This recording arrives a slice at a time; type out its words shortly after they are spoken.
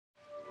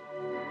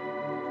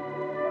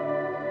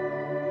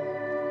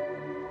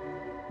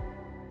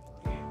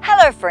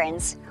Hello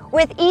friends,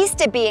 with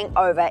Easter being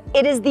over,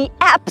 it is the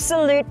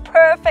absolute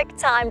perfect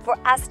time for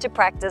us to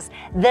practice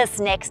this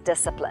next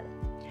discipline,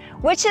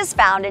 which is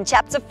found in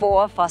chapter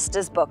 4 of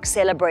Foster's book,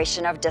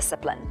 Celebration of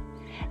Discipline.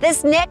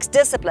 This next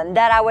discipline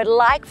that I would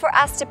like for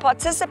us to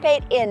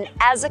participate in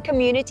as a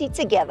community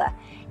together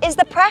is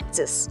the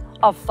practice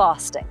of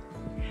fasting.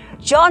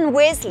 John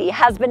Wesley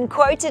has been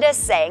quoted as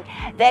saying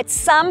that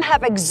some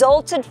have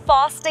exalted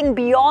fasting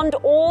beyond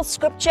all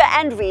scripture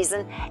and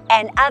reason,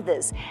 and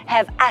others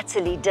have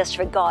utterly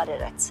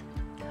disregarded it.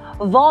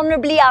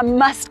 Vulnerably, I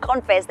must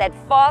confess that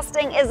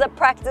fasting is a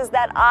practice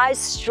that I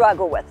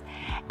struggle with,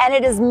 and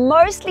it is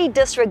mostly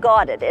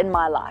disregarded in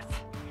my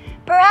life.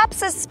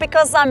 Perhaps it's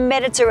because I'm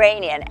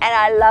Mediterranean and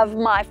I love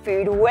my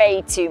food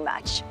way too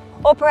much,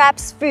 or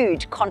perhaps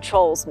food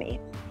controls me.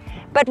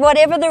 But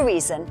whatever the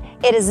reason,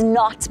 it is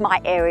not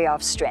my area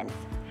of strength.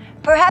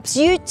 Perhaps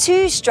you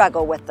too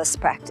struggle with this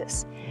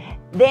practice.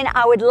 Then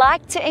I would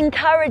like to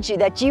encourage you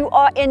that you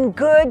are in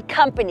good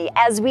company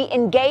as we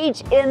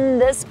engage in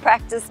this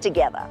practice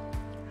together.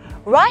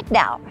 Right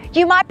now,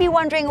 you might be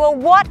wondering, well,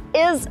 what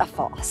is a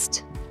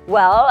fast?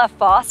 Well, a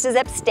fast is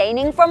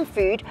abstaining from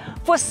food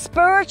for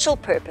spiritual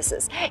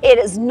purposes. It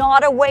is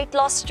not a weight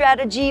loss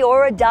strategy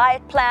or a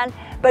diet plan,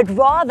 but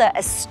rather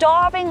a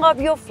starving of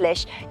your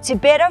flesh to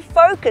better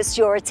focus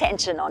your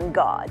attention on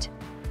God.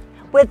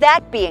 With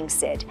that being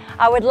said,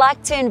 I would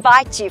like to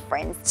invite you,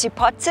 friends, to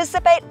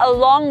participate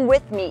along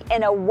with me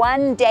in a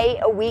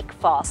one-day-a-week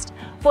fast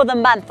for the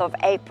month of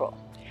April.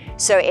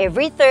 So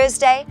every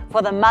Thursday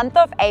for the month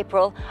of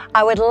April,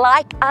 I would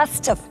like us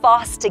to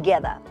fast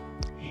together.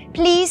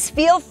 Please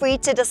feel free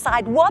to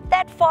decide what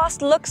that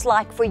fast looks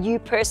like for you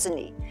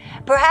personally.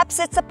 Perhaps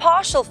it's a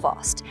partial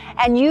fast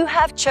and you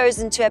have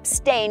chosen to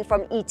abstain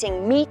from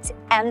eating meat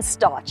and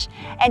starch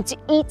and to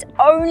eat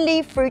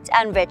only fruit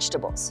and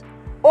vegetables.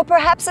 Or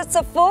perhaps it's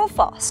a full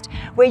fast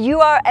where you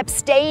are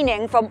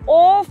abstaining from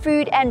all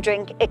food and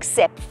drink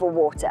except for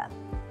water.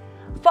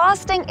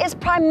 Fasting is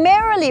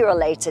primarily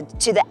related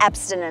to the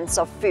abstinence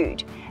of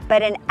food,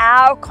 but in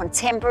our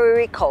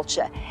contemporary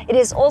culture, it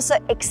is also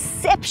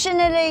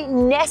exceptionally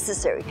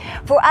necessary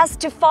for us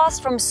to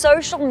fast from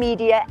social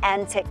media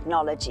and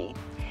technology.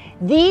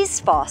 These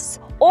fasts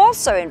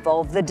also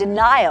involve the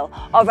denial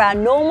of our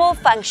normal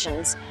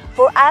functions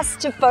for us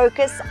to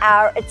focus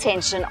our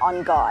attention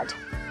on God.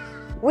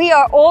 We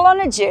are all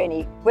on a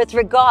journey with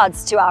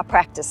regards to our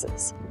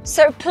practices.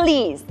 So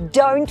please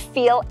don't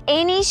feel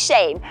any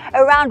shame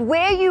around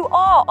where you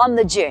are on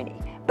the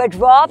journey, but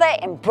rather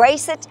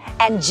embrace it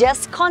and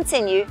just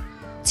continue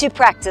to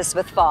practice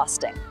with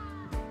fasting.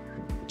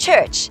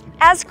 Church,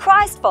 as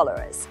Christ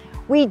followers,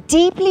 we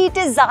deeply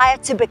desire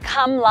to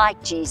become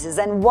like Jesus,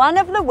 and one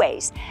of the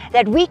ways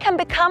that we can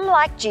become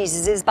like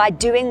Jesus is by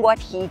doing what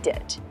He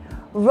did.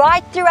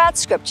 Right throughout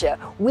Scripture,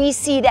 we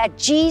see that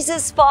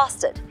Jesus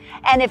fasted,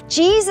 and if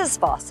Jesus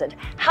fasted,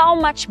 how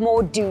much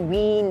more do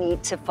we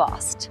need to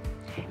fast?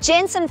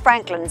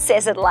 Jentezen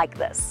says it like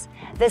this: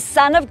 the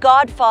Son of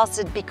God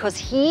fasted because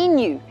He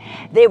knew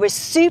there were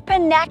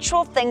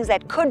supernatural things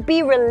that could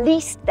be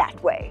released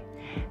that way.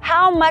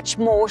 How much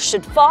more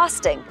should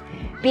fasting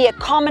be a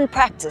common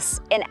practice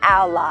in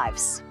our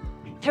lives?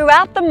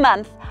 Throughout the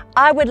month,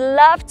 I would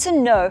love to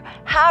know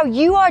how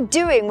you are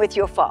doing with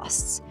your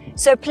fasts.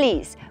 So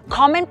please,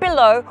 comment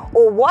below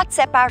or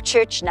WhatsApp our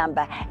church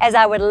number, as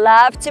I would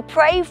love to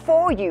pray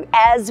for you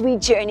as we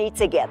journey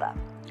together.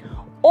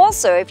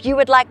 Also, if you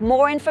would like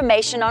more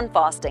information on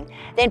fasting,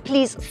 then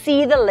please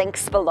see the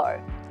links below.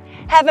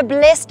 Have a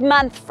blessed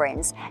month,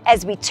 friends,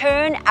 as we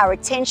turn our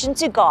attention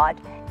to God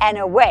and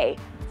away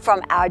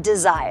from our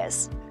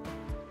desires.